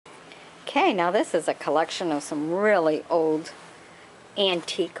Okay, now this is a collection of some really old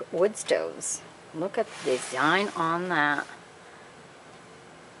antique wood stoves. Look at the design on that.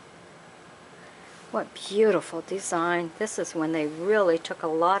 What beautiful design. This is when they really took a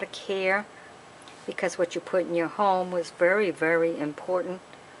lot of care, because what you put in your home was very, very important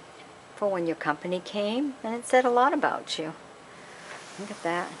for when your company came, and it said a lot about you. Look at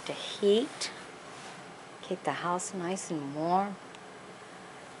that. The heat. Keep the house nice and warm.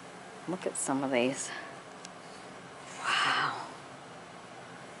 Look at some of these. Wow.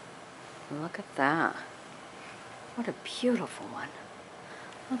 Look at that. What a beautiful one.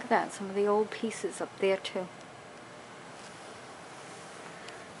 Look at that. Some of the old pieces up there too.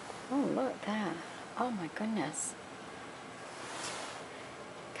 Oh, look at that. Oh my goodness.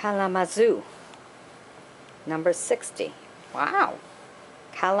 Kalamazoo. Number 60. Wow.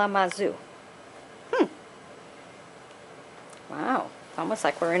 Kalamazoo. Wow. It's almost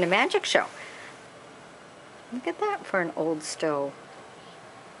like we're in a magic show. Look at that for an old stove.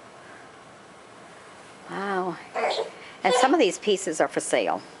 Wow. And some of these pieces are for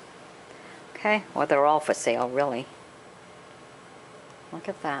sale. Okay? Well, they're all for sale, really. Look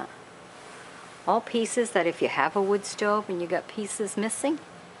at that. All pieces that if you have a wood stove and you got pieces missing,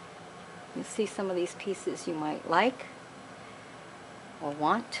 you see some of these pieces you might like or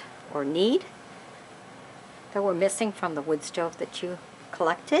want or need that were missing from the wood stove that you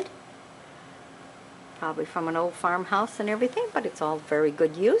collected. Probably from an old farmhouse and everything, but it's all very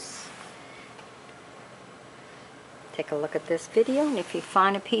good use. Take a look at this video, and if you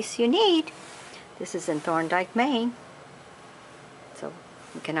find a piece you need, this is in Thorndike, Maine. So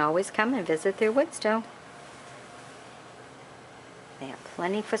you can always come and visit their wood stove. They have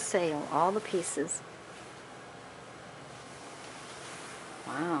plenty for sale, all the pieces.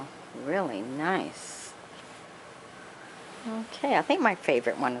 Wow, really nice. Okay, I think my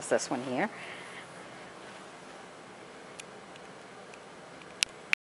favorite one is this one here.